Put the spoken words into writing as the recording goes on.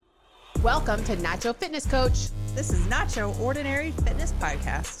Welcome to Nacho Fitness Coach. This is Nacho Ordinary Fitness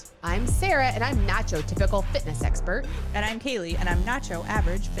Podcast. I'm Sarah, and I'm Nacho Typical Fitness Expert. And I'm Kaylee, and I'm Nacho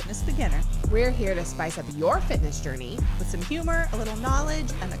Average Fitness Beginner. We're here to spice up your fitness journey with some humor, a little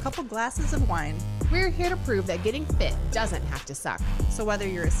knowledge, and a couple glasses of wine. We're here to prove that getting fit doesn't have to suck. So whether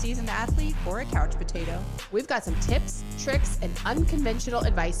you're a seasoned athlete or a couch potato, we've got some tips, tricks, and unconventional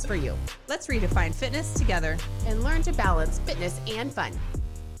advice for you. Let's redefine fitness together and learn to balance fitness and fun.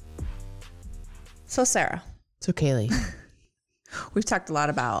 So Sarah. So Kaylee. We've talked a lot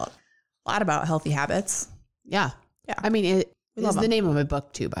about healthy habits. Yeah. I mean, it is the name of my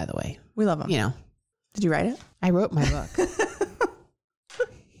book too, by the way. We love them. You know. Did you write it? I wrote my book.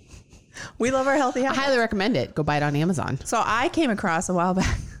 We love our healthy habits. I highly recommend it. Go buy it on Amazon. So I came across a while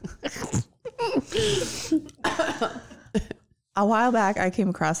back. I came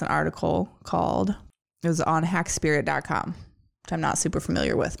across an article it was on hackspirit.com. I'm not super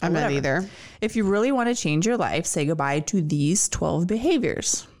familiar with. I'm not either. If you really want to change your life, say goodbye to these 12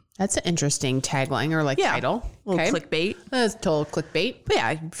 behaviors. That's an interesting tagline or title. A little clickbait. That's total clickbait. But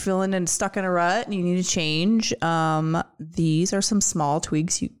yeah, feeling and stuck in a rut and you need to change. These are some small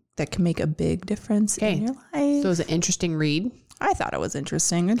tweaks that can make a big difference in your life. So it was an interesting read. I thought it was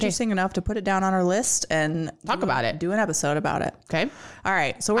interesting enough to put it down on our list and talk about it. Do an episode about it. Okay. All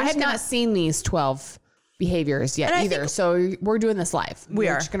right. So I have not seen these 12 behaviors yet either. So we're doing this live.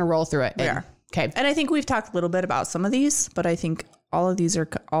 We're just going to roll through it. We are. Okay. And I think we've talked a little bit about some of these, but I think all of these are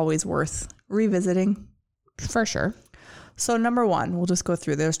always worth revisiting. For sure. So number one, we'll just go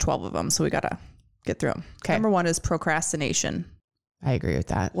through. There's 12 of them, so we got to get through them. Okay. Number one is procrastination. I agree with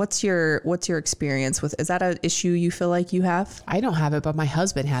that. What's your experience with, is that an issue you feel like you have? I don't have it, but my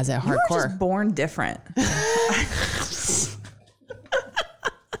husband has it hardcore. You're just born different.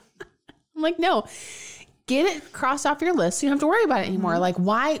 I'm like, no. Get it crossed off your list so you don't have to worry about it anymore. Like,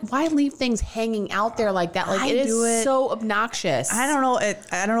 why leave things hanging out there like that? Like, it is so obnoxious. I don't know.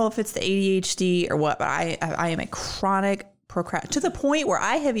 I don't know if it's the ADHD or what, but I am a chronic procrastinator to the point where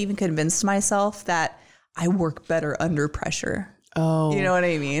I have even convinced myself that I work better under pressure. Oh, you know what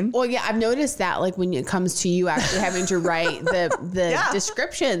I mean? Well, yeah, I've noticed that like when it comes to you actually having to write the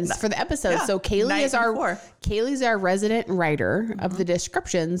descriptions for the episodes. Yeah. So Kaylee's our resident writer of the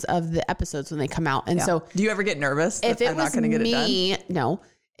descriptions of the episodes when they come out. And so do you ever get nervous if it was me? No,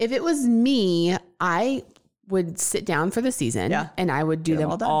 if it was me, I would sit down for the season and I would do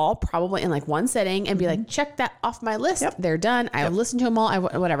them all probably in like one sitting and be like, check that off my list. Yep. They're done. I would listen to them all.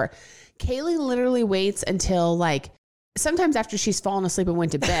 Whatever. Kaylee literally waits until sometimes after she's fallen asleep and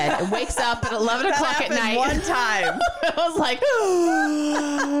went to bed and wakes up at 11 o'clock at night. One time. I was like,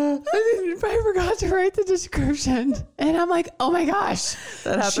 I forgot to write the description. And I'm like, oh my gosh.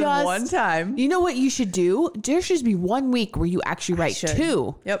 That happened one time. You know what you should do? There should be 1 week where you actually write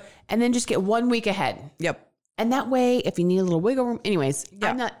 2. Yep. And then just get 1 week ahead. Yep. And that way, if you need a little wiggle room, anyways,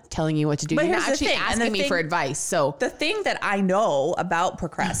 I'm not telling you what to do. But you're not actually asking me for advice. So the thing that I know about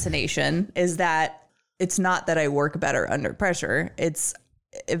procrastination is that it's not that I work better under pressure. It's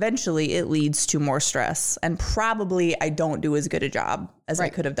eventually it leads to more stress and probably I don't do as good a job as I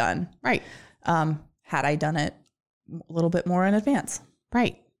could have done. Right. Had I done it a little bit more in advance.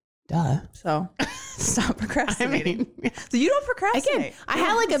 Right. Duh. So stop procrastinating. So you don't procrastinate. Again, I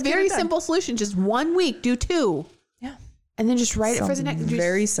had like a very simple solution. Just 1 week, do 2. Yeah. And then just write it for the next.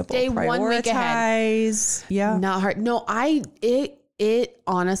 Very simple. Stay 1 week ahead. Yeah. Not hard. No, it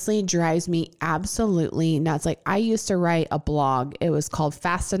honestly drives me absolutely nuts. Like I used to write a blog. It was called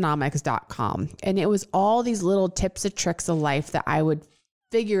fastonomics.com. And it was all these little tips and tricks of life that I would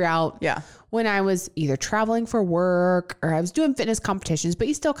figure out when I was either traveling for work or I was doing fitness competitions, but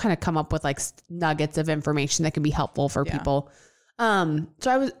you still kind of come up with like nuggets of information that can be helpful for people.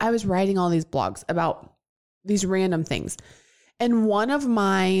 So I was writing all these blogs about these random things. And one of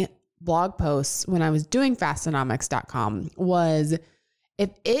my blog posts when I was doing fastonomics.com was, if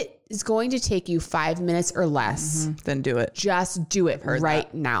it is going to take you 5 minutes or less, then do it. Just do it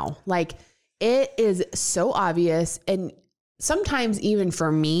right now. Like it is so obvious. And sometimes even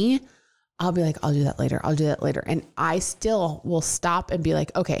for me, I'll be like, I'll do that later. And I still will stop and be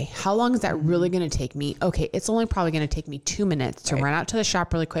like, okay, how long is that really going to take me? Okay. It's only probably going to take me 2 minutes to run out to the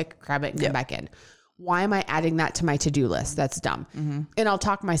shop really quick, grab it and come back in. Why am I adding that to my to-do list? That's dumb. And I'll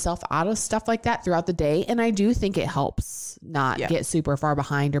talk myself out of stuff like that throughout the day. And I do think it helps not get super far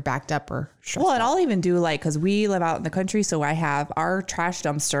behind or backed up or stressed out. And I'll even do cause we live out in the country. So I have our trash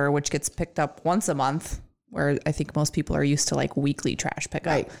dumpster, which gets picked up once a month, where I think most people are used to weekly trash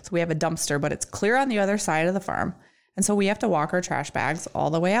pickup. Right. So we have a dumpster, but it's clear on the other side of the farm. And so we have to walk our trash bags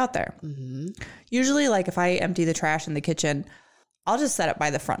all the way out there. Usually if I empty the trash in the kitchen, I'll just set it by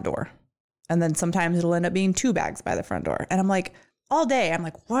the front door. And then sometimes it'll end up being 2 bags by the front door. And I'm like, all day, I'm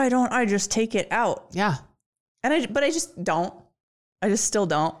like, why don't I just take it out? Yeah. But I just don't. I just still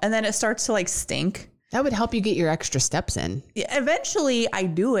don't. And then it starts to like stink. That would help you get your extra steps in. Yeah, eventually I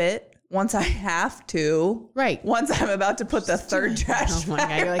do it once I have to. Right. Once I'm about to put the third trash Oh my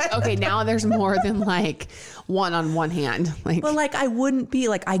God. You're like, okay, now there's more than like one on one hand. Like, but like, I wouldn't be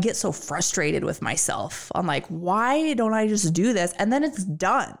like, I get so frustrated with myself. I'm like, why don't I just do this? And then it's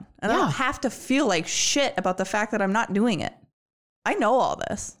done. And I don't have to feel like shit about the fact that I'm not doing it. I know all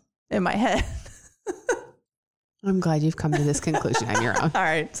this in my head. I'm glad you've come to this conclusion on your own. All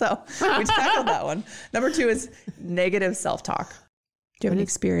right. So we tackled that one. Number 2 is negative self-talk. Do you have any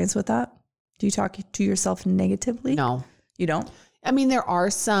experience with that? Do you talk to yourself negatively? No. You don't? I mean, there are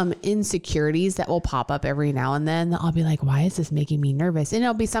some insecurities that will pop up every now and then. I'll be like, why is this making me nervous? And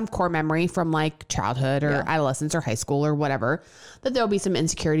it'll be some core memory from like childhood or adolescence or high school or whatever, that there'll be some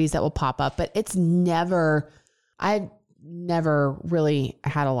insecurities that will pop up, but I've never really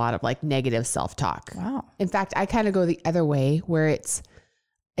had a lot of like negative self-talk. Wow. In fact, I kind of go the other way where it's,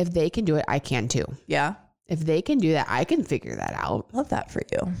 if they can do it, I can too. Yeah. If they can do that, I can figure that out. Love that for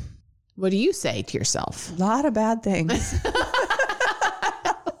you. What do you say to yourself? A lot of bad things.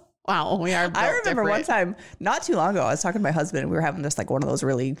 Wow, we are. I remember one time, not too long ago, I was talking to my husband and we were having just like one of those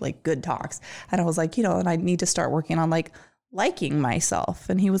really like good talks. And I was like, and I need to start working on like liking myself.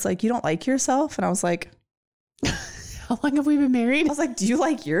 And he was like, you don't like yourself? And I was like, how long have we been married? I was like, do you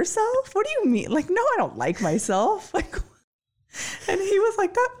like yourself? What do you mean? Like, no, I don't like myself. Like, and he was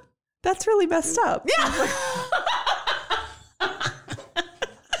like, that's really messed up. Yeah.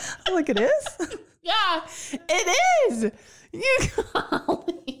 I'm like, it is? Yeah, it is. You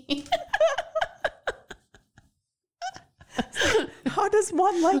golly. How does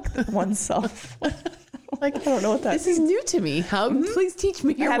one like oneself? Like, I don't know what that This is new to me. Please teach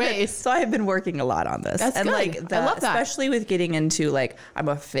me your ways. So I have been working a lot on this. That's and good. Like I love that. Especially with getting into like, I'm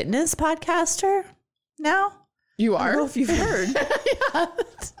a fitness podcaster now. You I are? don't know if you've heard. Yeah.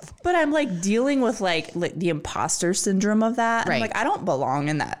 But I'm like dealing with like the imposter syndrome of that. Right. I'm like, I don't belong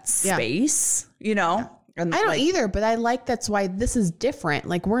in that space, And I don't either, but I like that's why this is different.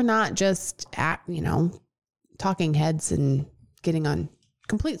 Like we're not just talking heads and getting on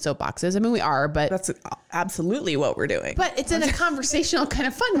complete soapboxes. I mean, we are, but that's absolutely what we're doing. But it's in a conversational kind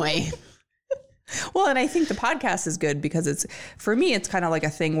of fun way. Well, and I think the podcast is good because for me, it's kind of like a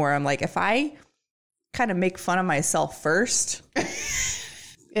thing where I'm like, if I kind of make fun of myself first,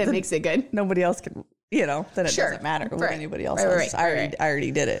 it makes it good. Nobody else can, then it doesn't matter what anybody else does. I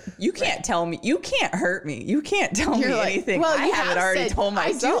already did it. You can't tell me, you can't hurt me. You can't tell me anything. Well, I haven't already told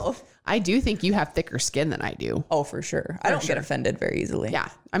myself. I do think you have thicker skin than I do. Oh, for sure. I don't get offended very easily. Yeah.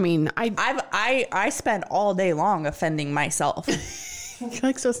 I mean, I spend all day long offending myself.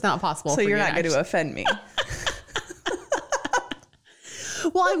 Like, so it's not possible. So you're not going to offend me.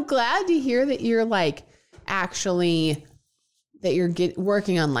 Well, I'm glad to hear that you're like actually that you're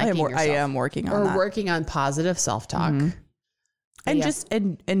working on liking yourself. I am working on that. Or working on positive self-talk. Mm-hmm. And just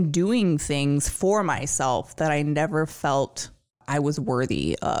and doing things for myself that I never felt I was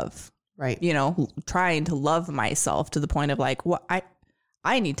worthy of. Right. Trying to love myself to the point of like, what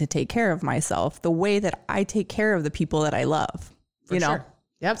I need to take care of myself the way that I take care of the people that I love. For sure.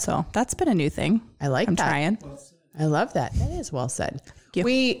 Yep. So that's been a new thing. I'm trying. I love that. That is well said.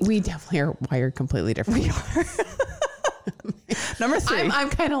 We definitely are wired completely different. We are. Number 3. I'm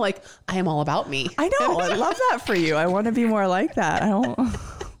kind of like, I am all about me. I know. I love that for you. I want to be more like that.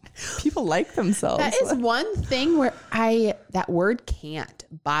 People like themselves. That is one thing where that word can't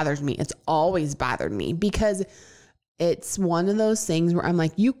bothers me. It's always bothered me because it's one of those things where I'm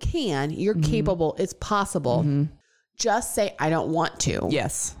like, you're capable. It's possible. Mm-hmm. Just say, I don't want to.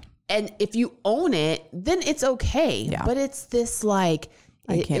 Yes. And if you own it, then it's okay. Yeah. But it's this like,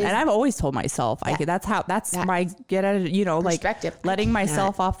 I can't. And I've always told myself, that's my get at it, like letting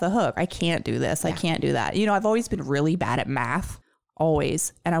myself off the hook. I can't do this. Yeah. I can't do that. I've always been really bad at math,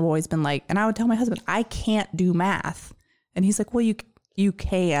 always. And I've always been like, and I would tell my husband, I can't do math. And he's like, well, you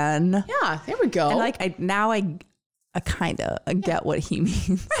can. Yeah, there we go. And like, I kind of get what he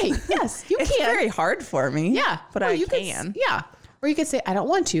means. Right. Yes, you can. It's very hard for me. Yeah. But I can. Yeah. Or you could say, I don't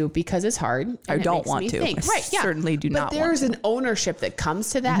want to because it's hard. I don't want to. Think. Right. Yeah. Certainly do not want to. But there's an ownership that comes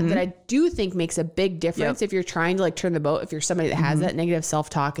to that that I do think makes a big difference if you're trying to like turn the boat. If you're somebody that has that negative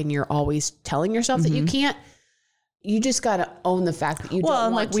self-talk and you're always telling yourself that you can't, you just got to own the fact that you don't want to.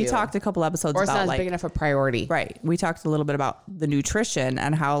 Well, like we talked a couple episodes about it's not like big enough a priority. Right. We talked a little bit about the nutrition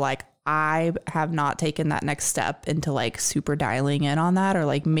and how like I have not taken that next step into like super dialing in on that or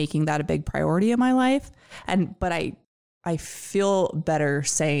like making that a big priority in my life. But I feel better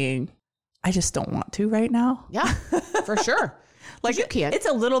saying, I just don't want to right now. Yeah, for sure. Like you can't. It's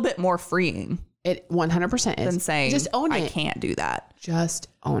a little bit more freeing It 100% is. than saying, just own it. I can't do that. Just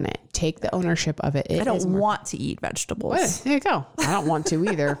own it. Take the ownership of it. I don't want to eat vegetables. What? There you go. I don't want to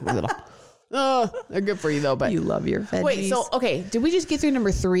either. Oh, they're good for you though. But You love your veggies. wait, so okay, did we just get through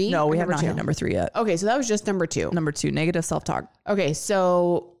number 3? No, we Or have not two? hit number 3 yet. Okay, so that was just number 2. Number 2, negative self-talk. Okay,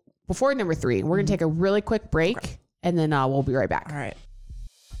 so before number 3, we're gonna take a really quick break, and then we'll be right back. All right.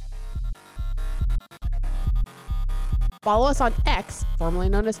 Follow us on X, formerly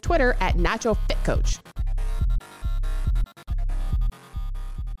known as Twitter, at Nacho Fit Coach.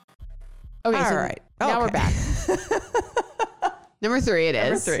 Okay, All so right. now we're back. Number 3 it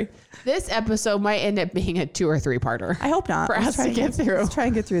is. Number 3. This episode might end up being a 2 or 3 parter. I hope not. For us to get through. Let's try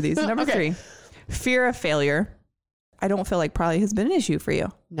and get through these. Number Okay. 3, fear of failure. I don't feel like probably has been an issue for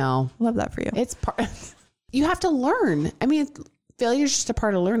you. No, Love that for you. it's part. You have to learn. I mean, failure is just a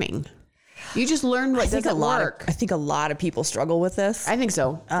part of learning. You just learn what doesn't work. I think a lot of people struggle with this. I think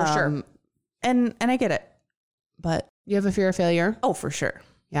so, for sure. And I get it. But You have a fear of failure? oh, for sure.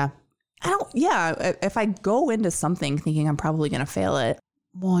 Yeah. If I go into something thinking I'm probably going to fail it,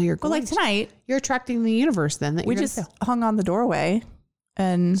 Well, you're but going like tonight, you're attracting the universe then that we you're just gonna fail. hung on the doorway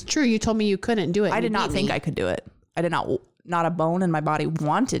and It's true. You told me you couldn't do it. I and did you not beat think me. I could do it. I did not a bone in my body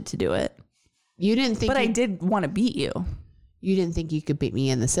wanted to do it, You didn't think but I you, did want to beat you. you didn't think you could beat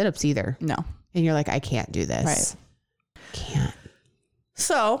me in the sit-ups either. No. And you're like, I can't do this. Can't.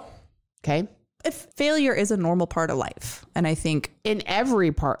 So Okay. if failure is a normal part of life, and I think, In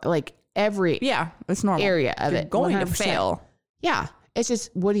every part, like every yeah, it's normal. area of You're it. going to 100%. fail. Yeah. It's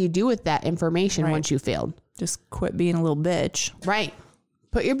just, what do you do with that information Right. once you failed? Just quit being a little bitch. Right.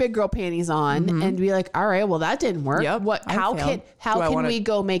 Put your big girl panties on and be like, all right, well, that didn't work. Yep, What, I how failed. can we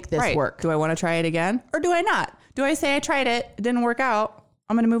go make this Right. work? Do I want to try it again or do I not? Do I say I tried it, it didn't work out,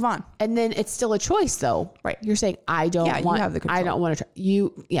 I'm going to move on? And then it's still a choice though. Right. You're saying, I don't Yeah, you want, have the control. I don't want to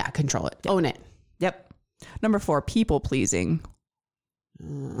try. Control it. Own it. Yep. Number 4, people pleasing.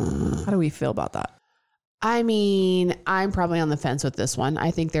 How do we feel about that? I mean, I'm probably on the fence with this one.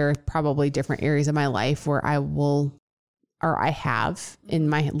 I think there are probably different areas of my life where I have in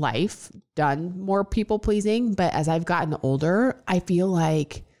my life done more people pleasing. But as I've gotten older, I feel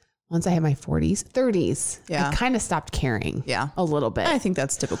like once I hit my 40s, 30s, Yeah. I kind of stopped caring Yeah. a little bit. I think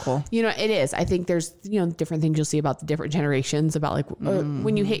that's typical. You know, it is. I think there's, different things you'll see about the different generations about like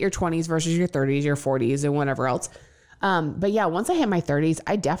when you hit your 20s versus your 30s, your 40s and whatever else. But yeah, once I hit my 30s,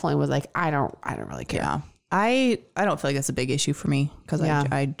 I definitely was like, I don't really care. Yeah. I don't feel like that's a big issue for me because Yeah.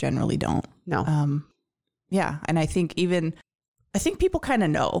 I generally don't. No. Yeah. And I think people kind of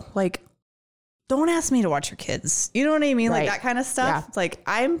know, like, don't ask me to watch your kids. You know what I mean? Right. Like that kind of stuff. Yeah. It's like,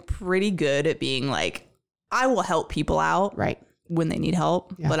 I'm pretty good at being like, I will help people out Right. when they need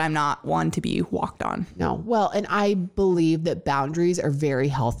help, Yeah. but I'm not one to be walked on. No. Well, and I believe that boundaries are very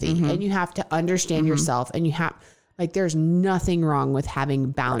healthy and you have to understand yourself and there's nothing wrong with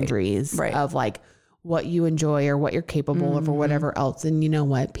having boundaries Right. of like what you enjoy or what you're capable of or whatever else. And you know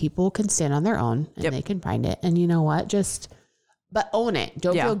what? People can stand on their own and Yep. they can find it. And you know what? But own it.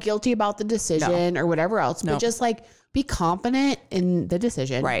 Don't Yeah. feel guilty about the decision or whatever else, No. but just like be confident in the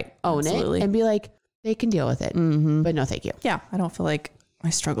decision. Right. Own Absolutely. it and be like, they can deal with it. But no, thank you. Yeah. I don't feel like I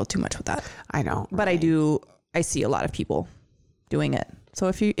struggle too much with that, I know. but I see a lot of people doing it. So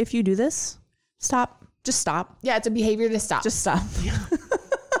if you do this, just stop. Yeah, it's a behavior to stop. Just stop.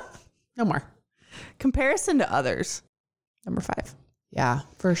 no more. Comparison to others. Number 5. Yeah,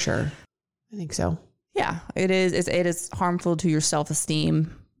 for sure. I think so. Yeah, it is harmful to your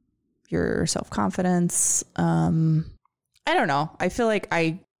self-esteem, your self-confidence. I don't know. I feel like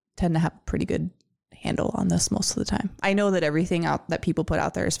I tend to have a pretty good handle on this most of the time. I know that everything that people put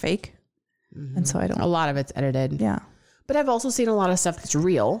out there is fake. And so I don't. A lot of it's edited. Yeah. But I've also seen a lot of stuff that's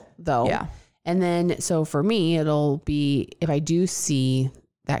real though. Yeah. And then, so for me, it'll be, if I do see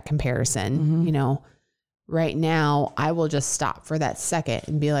that comparison, right now I will just stop for that second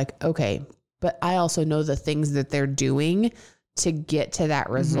and be like, okay, but I also know the things that they're doing to get to that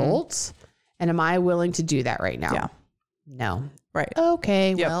result. And am I willing to do that right now? Yeah. No. Right.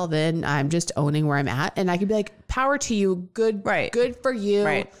 Okay. Yep. Well, then I'm just owning where I'm at. And I could be like, power to you. Good. Right. Good for you.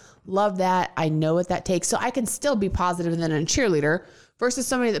 Right. Love that. I know what that takes. So I can still be positive and then a cheerleader versus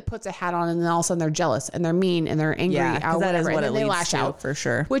somebody that puts a hat on and then all of a sudden they're jealous and they're mean and they're angry Yeah, 'cause or that is whatever. what And it then they leads lash to, out for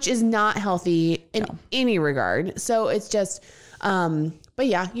sure. which is not healthy in any regard. So it's just, but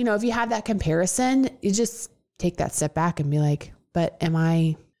yeah, if you have that comparison, you just take that step back and be like, but am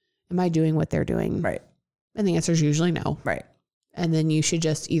I doing what they're doing? Right. And the answer is usually no. Right. And then you should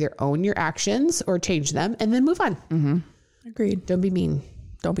just either own your actions or change them and then move on. Agreed. Don't be mean.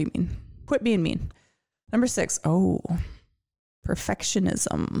 Don't be mean. Quit being mean. Number 6. Oh,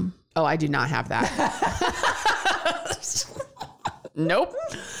 perfectionism. Oh, I do not have that. Nope.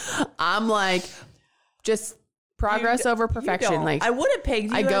 I'm like, just progress over perfection. Like, I would have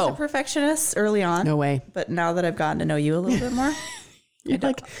pegged you as a perfectionist early on. No way. But now that I've gotten to know you a little bit more,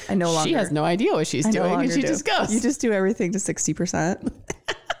 I no longer. She has no idea what she's doing, and she just goes. You just do everything to 60%.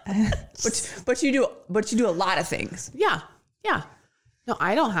 but you do a lot of things. Yeah. No,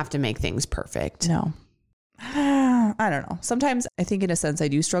 I don't have to make things perfect. No. I don't know. Sometimes I think in a sense I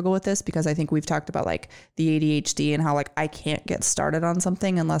do struggle with this because I think we've talked about like the ADHD and how like I can't get started on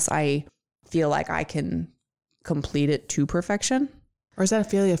something unless I feel like I can complete it to perfection. Or is that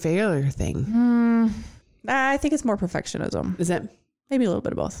a failure thing? I think it's more perfectionism. Is it? Maybe a little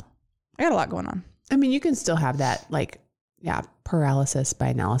bit of both. I got a lot going on. I mean, you can still have that paralysis by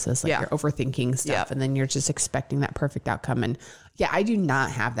analysis. Like you're overthinking stuff and then you're just expecting that perfect outcome. And I do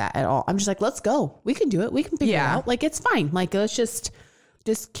not have that at all. I'm just like, let's go. We can do it. We can figure it out. Like, it's fine. Like, let's just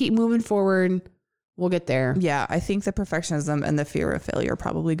keep moving forward. We'll get there. Yeah. I think the perfectionism and the fear of failure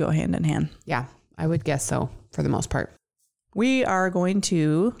probably go hand in hand. Yeah, I would guess so for the most part. We are going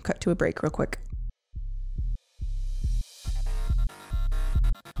to cut to a break real quick.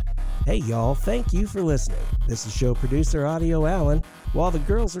 Hey y'all, thank you for listening. This is show producer Audio Allen. While the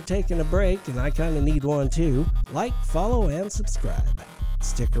girls are taking a break, and I kind of need one too, like, follow, and subscribe.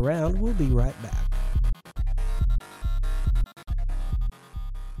 Stick around, we'll be right back.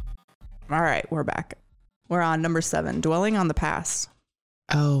 All right, we're back. We're on number 7, dwelling on the past.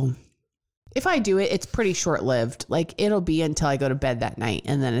 Oh, if I do it, it's pretty short lived. Like, it'll be until I go to bed that night,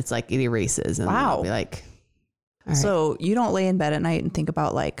 and then it's like it erases. And then I'll be like, all right. So you don't lay in bed at night and think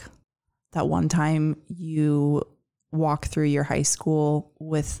about like that one time you walk through your high school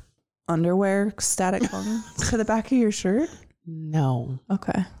with underwear static hung to the back of your shirt? No.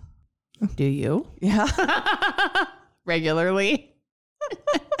 Okay. Do you? Yeah. Regularly?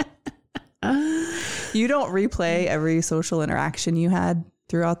 You don't replay every social interaction you had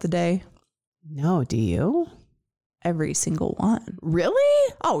throughout the day? No. Do you? Every single one.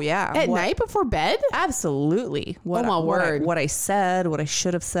 Really? Oh yeah. At night before bed? Absolutely. What I said, what I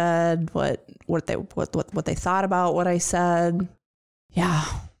should have said, what they thought about what I said. Yeah.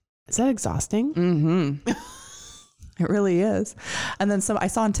 Is that exhausting? Mm-hmm. It really is. And then I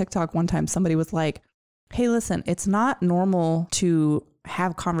saw on TikTok one time somebody was like, hey, listen, it's not normal to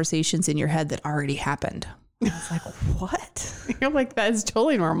have conversations in your head that already happened. I was like, what? You're like, that is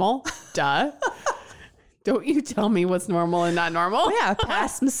totally normal. Duh. Don't you tell me what's normal and not normal. Oh, yeah.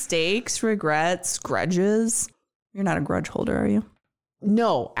 Past mistakes, regrets, grudges. You're not a grudge holder, are you?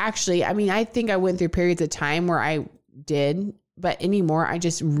 No, actually. I mean, I think I went through periods of time where I did, but anymore, I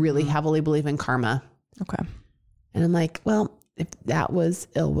just really heavily believe in karma. Okay. And I'm like, well, if that was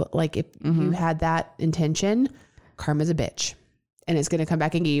ill, like if you had that intention, karma's a bitch and it's going to come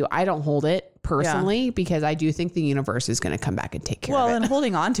back and get you. I don't hold it personally because I do think the universe is going to come back and take care of it. Well, and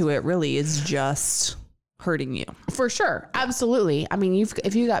holding on to it really is just hurting you. For sure. Absolutely. I mean,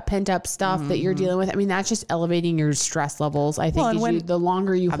 if you got pent up stuff that you're dealing with, I mean, that's just elevating your stress levels. I think the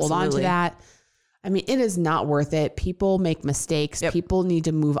longer you hold on to that, I mean, it is not worth it. People make mistakes. Yep. People need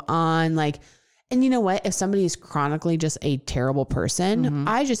to move on. And you know what? If somebody is chronically just a terrible person,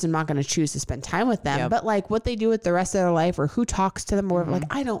 I just am not going to choose to spend time with them. Yep. But like what they do with the rest of their life or who talks to them or like,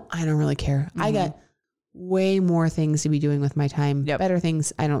 I don't really care. I got way more things to be doing with my time. Yep. Better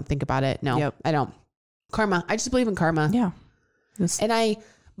things. I don't think about it. No, I don't. Karma. I just believe in karma. Yeah. And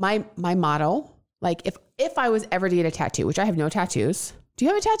my motto, like if I was ever to get a tattoo, which I have no tattoos. Do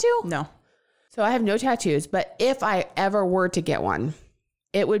you have a tattoo? No. So I have no tattoos, but if I ever were to get one,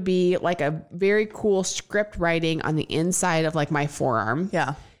 it would be like a very cool script writing on the inside of like my forearm.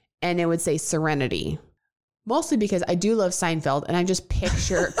 Yeah. And it would say Serenity. Mostly because I do love Seinfeld and I just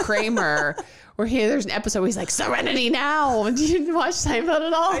picture Kramer where there's an episode where he's like, Serenity now. Did you watch Seinfeld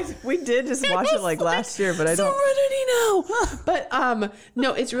at all? We did just watch it like last year, but I don't. Serenity now. But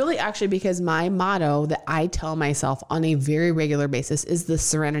no, it's really actually because my motto that I tell myself on a very regular basis is the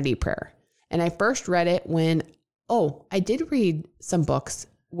Serenity Prayer. And I first read it when, I did read some books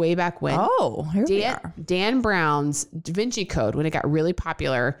way back when. Oh, here we are. Dan Brown's Da Vinci Code, when it got really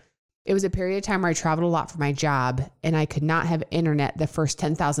popular. It was a period of time where I traveled a lot for my job and I could not have internet the first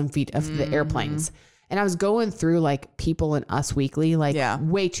 10,000 feet of the airplanes. And I was going through like People and Us Weekly,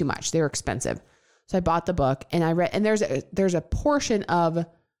 way too much. They were expensive. So I bought the book and I read, and there's a portion of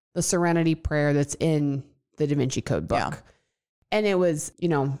the Serenity Prayer that's in the Da Vinci Code book. Yeah. And it was,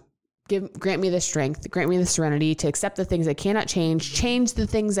 grant me the strength, grant me the serenity to accept the things I cannot change the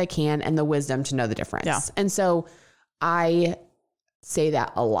things I can, and the wisdom to know the difference. Yeah. And so I say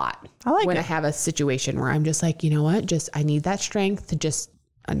that a lot. I like when it. I have a situation where I'm just like, you know what, I need that strength to just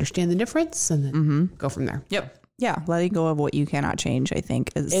understand the difference and then go from there. Yep. Yeah, letting go of what you cannot change, I think,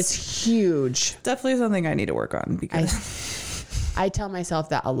 is It's huge. definitely something I need to work on because I tell myself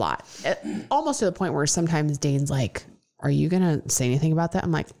that a lot, almost to the point where sometimes Dane's like, are you going to say anything about that?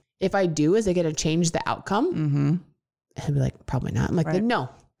 I'm like, if I do, is it going to change the outcome? And he'll be like, probably not. I'm like, then no,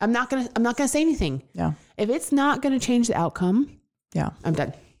 I'm not going to say anything. Yeah. If it's not going to change the outcome, I'm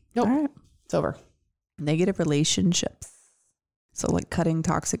done. Nope. All right. It's over. Negative relationships. So like cutting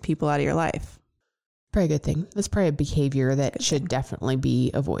toxic people out of your life. Probably a good thing. That's probably a behavior that should definitely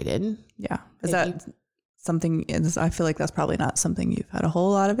be avoided. Yeah. Is that something, I feel like that's probably not something you've had a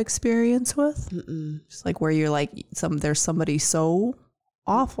whole lot of experience with. Just like where you're like, there's somebody so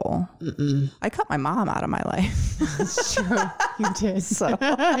awful. I cut my mom out of my life. That's true. You did. So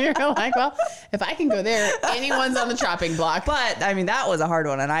you're like, well, if I can go there, anyone's on the chopping block. But I mean, that was a hard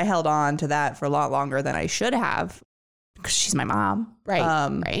one. And I held on to that for a lot longer than I should have because she's my mom. Right.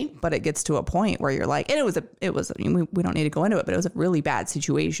 Right. But it gets to a point where you're like, and we don't need to go into it, but it was a really bad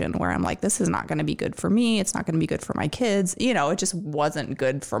situation where I'm like, this is not going to be good for me. It's not going to be good for my kids. You know, it just wasn't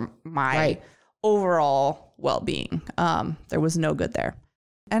good for my overall well-being. There was no good there.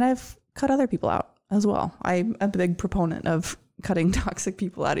 And I've cut other people out as well. I'm a big proponent of cutting toxic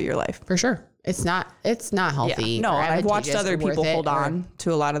people out of your life. For sure. It's not healthy. Yeah. No, I've watched other people hold on on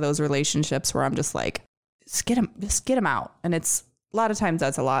to a lot of those relationships where I'm just like, just get them out. And it's a lot of times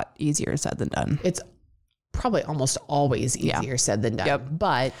that's a lot easier said than done. It's probably almost always easier said than done. Yep.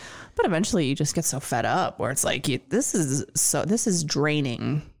 But eventually you just get so fed up where it's like, this is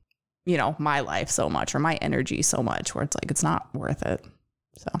draining, you know, my life so much or my energy so much where it's like, it's not worth it.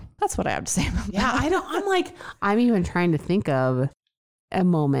 So that's what I have to say about that. I'm even trying to think of a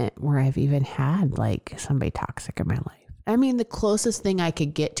moment where I've even had like somebody toxic in my life. I mean, the closest thing I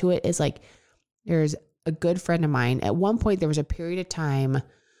could get to it is like, there's a good friend of mine. At one point, there was a period of time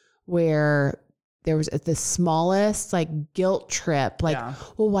where there was the smallest like guilt trip, like,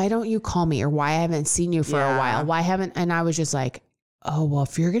 well, why don't you call me? Or why I haven't seen you for a while? And I was just like, oh, well,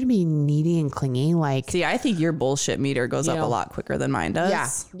 if you're going to be needy and clingy, like, see, I think your bullshit meter goes up a lot quicker than mine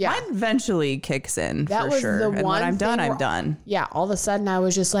does. Yeah. Mine eventually kicks in that for was sure. The and one when I'm done, thing I'm done. Yeah. All of a sudden I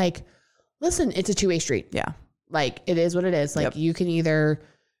was just like, listen, it's a two-way street. Yeah. Like it is what it is. Like you can either,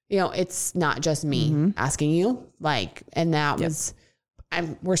 you know, it's not just me asking you, like, and that was,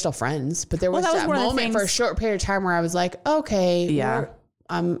 we're still friends, but there was that moment for a short period of time where I was like, okay,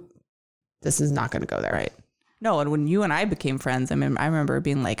 this is not going to go there. Right. No. And when you and I became friends, I remember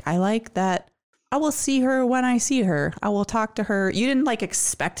being like, I like that. I will see her when I see her. I will talk to her. You didn't like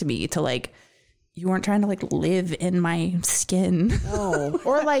expect me to like, you weren't trying to like live in my skin. No.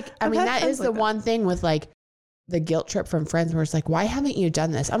 Or like, I mean, that is the one thing with like the guilt trip from friends where it's like, why haven't you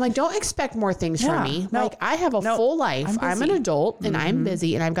done this? I'm like, don't expect more things from me. Like I have a full life. I'm an adult and I'm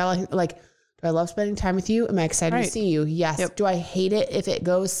busy and I've got like, do I love spending time with you? Am I excited to see you? Yes. Yep. Do I hate it if it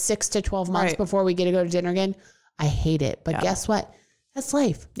goes 6 to 12 months before we get to go to dinner again? I hate it. But guess what? That's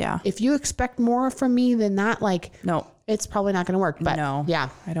life. Yeah. If you expect more from me than that, like, no, it's probably not going to work. But no,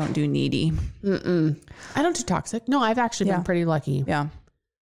 I don't do needy. I don't do toxic. No, I've actually been pretty lucky. Yeah.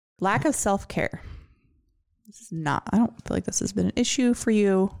 Lack of self-care. This is not, I don't feel like this has been an issue for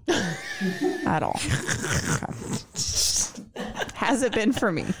you at all. Has it been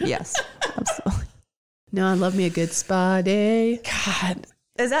for me? Yes, absolutely. No, I love me a good spa day. God.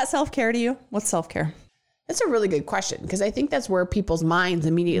 Is that self-care to you? What's self-care? That's a really good question because I think that's where people's minds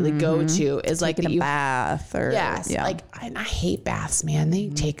immediately go to is taking like a bath or like I hate baths, man.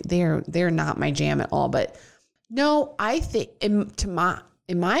 They're not my jam at all. But no, I think in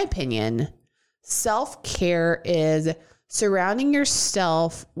my opinion, self-care is surrounding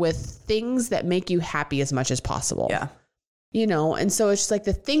yourself with things that make you happy as much as possible. Yeah. You know, and so it's just like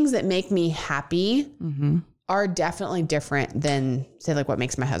the things that make me happy are definitely different than say like what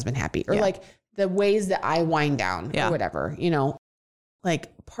makes my husband happy or like the ways that I wind down or whatever, you know,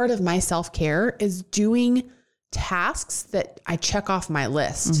 like part of my self-care is doing tasks that I check off my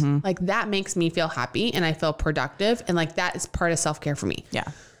list. Like that makes me feel happy and I feel productive. And like, that is part of self-care for me. Yeah.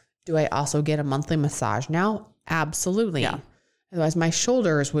 Do I also get a monthly massage now? Absolutely. Yeah. Otherwise my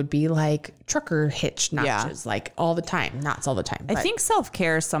shoulders would be like trucker hitch notches, like all the time, knots all the time. I think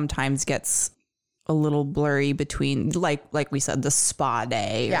self-care sometimes gets a little blurry between like we said, the spa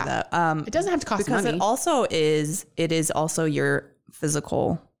day. Yeah. Or the, it doesn't have to cost because money. It is also your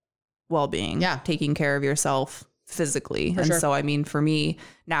physical well-being. Yeah. Taking care of yourself physically. And so, I mean, for me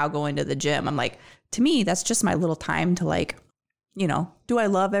now going to the gym, I'm like, to me, that's just my little time to like you know, do I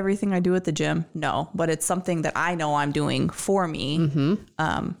love everything I do at the gym? No, but it's something that I know I'm doing for me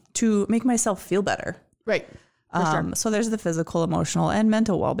to make myself feel better. Right. So there's the physical, emotional, and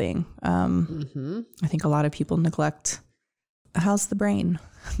mental well-being. I think a lot of people neglect how's the brain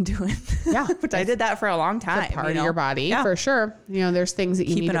doing. Yeah. Which I did that for a long time. Part of your body, for sure. You know, there's things that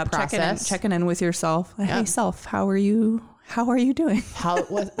you need to process. Checking in with yourself. Hey, self, how are you doing?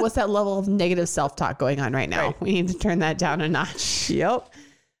 What's that level of negative self-talk going on right now? Right. We need to turn that down a notch. Yep.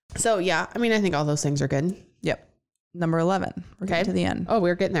 So yeah, I mean, I think all those things are good. Yep. Number 11. We're getting to the end. Oh,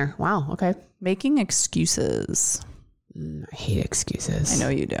 we're getting there. Wow. Okay. Making excuses. I hate excuses. I know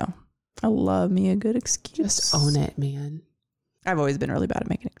you do. I love me a good excuse. Just own it, man. I've always been really bad at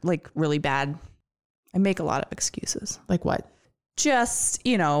making it. Like, really bad. I make a lot of excuses. Like what? Just,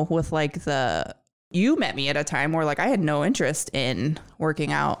 you know, with like you met me at a time where like I had no interest in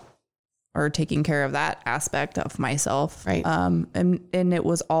working out or taking care of that aspect of myself. Right. And it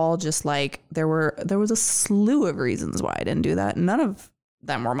was all just like, there was a slew of reasons why I didn't do that. None of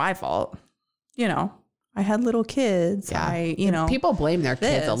them were my fault. You know, I had little kids. Yeah. People blame their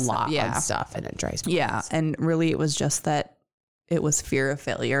kids a lot on stuff, and it drives me crazy. And really it was just that it was fear of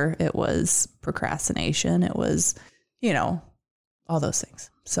failure. It was procrastination. It was, you know, all those things.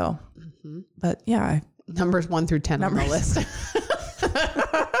 So, but yeah. Numbers 1 through 10 on the list.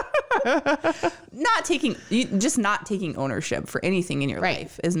 not taking ownership for anything in your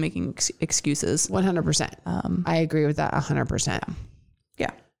life is making excuses. 100%. I agree with that 100%.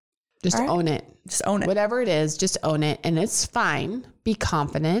 Yeah. Just own it. Just own it. Whatever it is, just own it. And it's fine. Be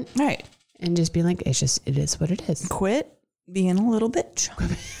confident. Right. And just be like, it is what it is. Quit being a little bitch.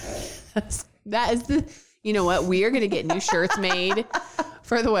 That is you know what? We are going to get new shirts made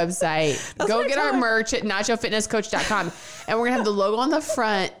for the website. Go get our merch at nachofitnesscoach.com. And we're going to have the logo on the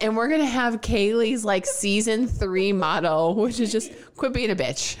front. And we're going to have Kaylee's like season 3 motto, which is just quit being a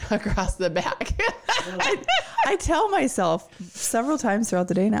bitch across the back. I tell myself several times throughout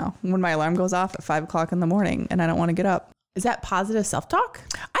the day now when my alarm goes off at 5 o'clock in the morning and I don't want to get up. Is that positive self-talk?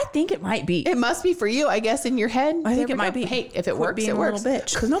 I think it might be. It must be for you, I guess, in your head. I think it might be. Hey, if it works, it works. A little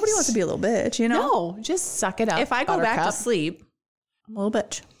bitch. Because nobody wants to be a little bitch, you know? No, just suck it up. If I go back to sleep, I'm a little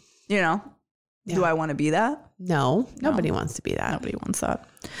bitch. You know? Yeah. Do I want to be that? No, nobody wants to be that. Nobody wants that.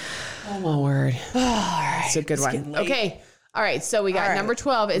 Oh, my word. All right. It's a good one. Okay. All right. So we got number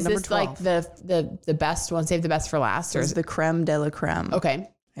 12. Is this 12. Like the best one? Save the best for last? Or is the creme de la creme? Okay.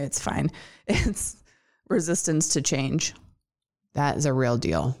 It's fine. It's resistance to change. That is a real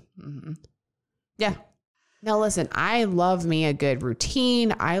deal. Mm-hmm. Yeah. Now listen, I love me a good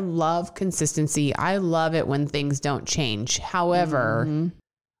routine. I love consistency. I love it when things don't change. However,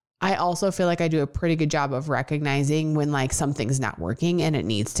 I also feel like I do a pretty good job of recognizing when like something's not working and it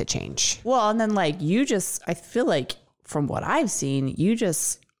needs to change. Well, and then like I feel like from what I've seen, you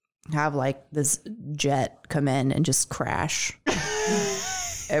just have like this jet come in and just crash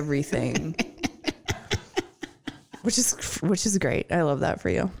everything. Which is great. I love that for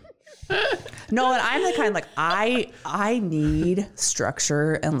you. No, and I'm the kind like I need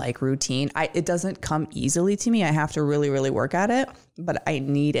structure and like routine. It doesn't come easily to me. I have to really, really work at it, but I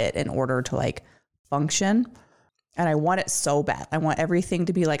need it in order to like function. And I want it so bad. I want everything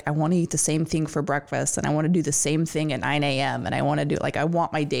to be like, I want to eat the same thing for breakfast and I want to do the same thing at 9 a.m. And I want to do I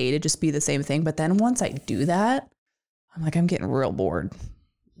want my day to just be the same thing. But then once I do that, I'm like, I'm getting real bored.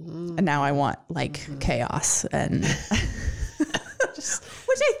 And now I want like chaos and which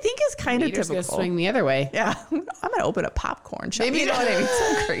I think is kind of typical. Gonna swing the other way. Yeah. I'm going to open a popcorn shop. Maybe you know what I mean?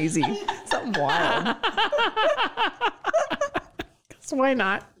 Something crazy. Something wild. So why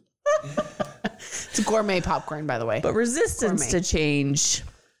not? It's gourmet popcorn, by the way. But resistance to change.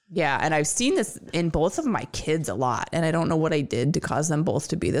 Yeah. And I've seen this in both of my kids a lot. And I don't know what I did to cause them both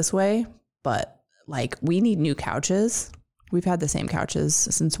to be this way. But like we need new couches. We've had the same couches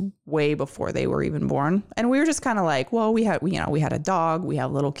since way before they were even born. And we were just kind of like, well, we had a dog, we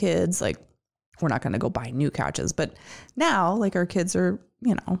have little kids. Like, we're not going to go buy new couches. But now, like, our kids are,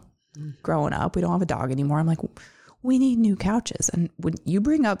 growing up. We don't have a dog anymore. I'm like, we need new couches. And when you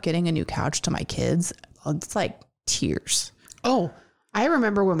bring up getting a new couch to my kids, it's like tears. Oh, I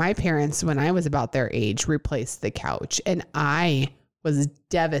remember when my parents, when I was about their age, replaced the couch. And I was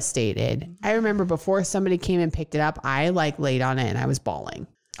devastated. I remember before somebody came and picked it up, I like laid on it and I was bawling.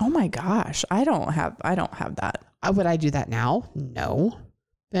 Oh my gosh. I don't have that. Would I do that now? No.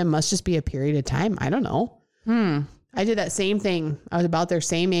 It must just be a period of time. I don't know. I did that same thing. I was about their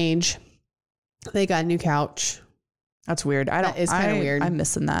same age. They got a new couch. That's weird. It's kind of weird. I'm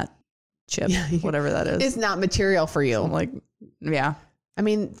missing that chip, whatever that is. It's not material for you. I'm like, yeah. I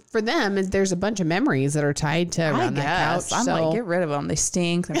mean, for them, there's a bunch of memories that are tied to around that couch. I'm so, like, get rid of them. They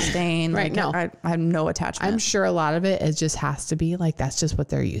stink. They're stained. Right, Like, no. I have no attachment. I'm sure a lot of it just has to be like, that's just what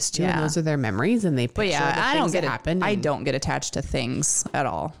they're used to. Yeah. And those are their memories, and they picture But yeah, the I things don't get that it. happen. I and don't get attached to things at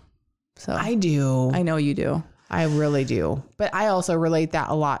all. So I do. I know you do. I really do. But I also relate that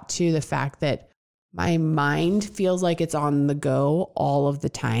a lot to the fact that my mind feels like it's on the go all of the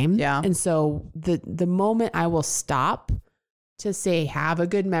time. Yeah. And so the moment I will stop to say, have a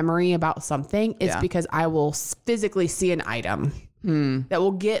good memory about something, it's because I will physically see an item that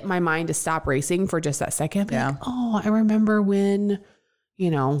will get my mind to stop racing for just that second. Be like, oh, I remember when,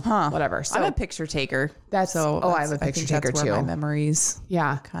 whatever. So I'm a picture taker. I have a picture taker that's too. where my memories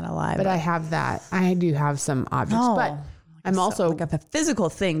kind of lie. But I have that. I do have some objects, but I'm also like if a physical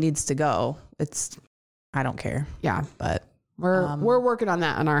thing needs to go, I don't care. yeah. But We're working on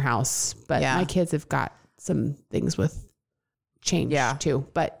that in our house, but Yeah. my kids have got some things with change Yeah. too.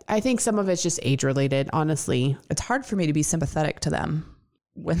 But I think some of it's just age related, honestly, it's hard for me to be sympathetic to them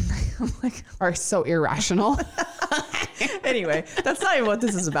when I'm like, are so irrational. anyway, that's not even what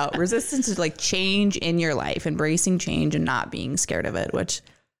this is about. Resistance is like change in your life, embracing change and not being scared of it, which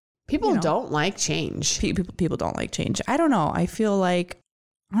People don't like change. people don't like change. I don't know. I feel like,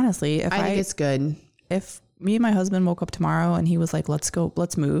 honestly, I think it's good. if me and my husband woke up tomorrow and he was like,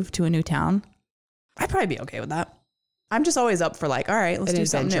 let's move to a new town, I'd probably be okay with that. I'm just always up for like, all right, let's An do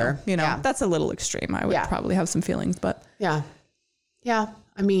something new. adventure. You know, Yeah. that's a little extreme. I would probably have some feelings, but Yeah. Yeah.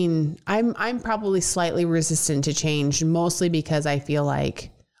 I mean, I'm probably slightly resistant to change, mostly because I feel like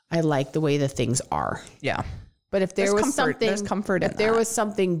I like the way the things are. yeah. But if there There's was comfort. something, There's comfort if in there that. was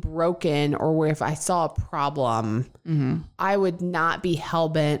something broken, or where if I saw a problem, I would not be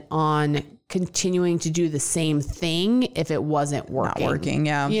hell-bent on continuing to do the same thing if it wasn't working. Not working,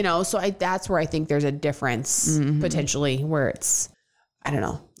 yeah. You know, so that's where I think there's a difference potentially, where it's, I don't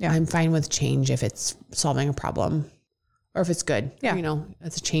know. Yeah. I'm fine with change if it's solving a problem or if it's good. Yeah. You know,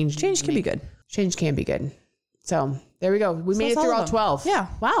 it's a change. Change can be good. Change can be good. So there we go. We made it that's through all all of them. 12. Yeah.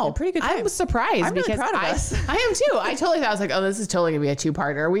 Wow. Yeah, pretty good I time. was surprised. I'm really because proud of us. I am too. I totally thought, I was like, oh, this is totally going to be a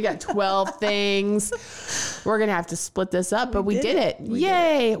two-parter. We got 12 things. We're going to have to split this up, but we did it.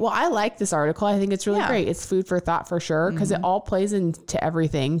 Yay. Well, I like this article. I think it's really great. It's food for thought for sure, because it all plays into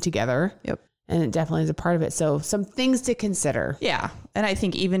everything together. Yep. And it definitely is a part of it. So some things to consider. Yeah. And I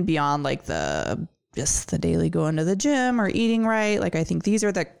think even beyond like just the daily going to the gym or eating right, like I think these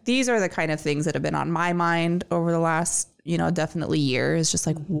are the kind of things that have been on my mind over the last, definitely year. Is just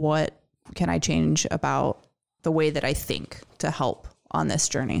like, what can I change about the way that I think to help on this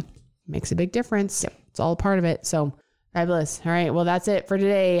journey? Makes a big difference. Yep. It's all a part of it. So fabulous. All right. Well, that's it for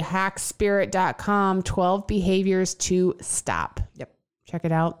today. Hackspirit.com, 12 behaviors to stop. Yep. Check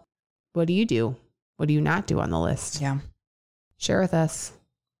it out. What do you do? What do you not do on the list? Yeah. Share with us.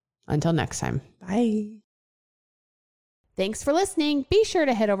 Until next time. Bye. Thanks for listening. Be sure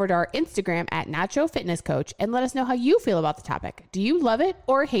to head over to our Instagram at Nacho Fitness Coach and let us know how you feel about the topic. Do you love it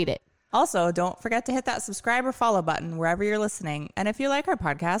or hate it? Also, don't forget to hit that subscribe or follow button wherever you're listening. And if you like our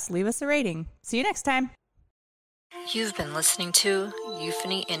podcast, leave us a rating. See you next time. You've been listening to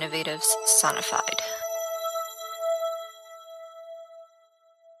Euphony Innovatives Sonified.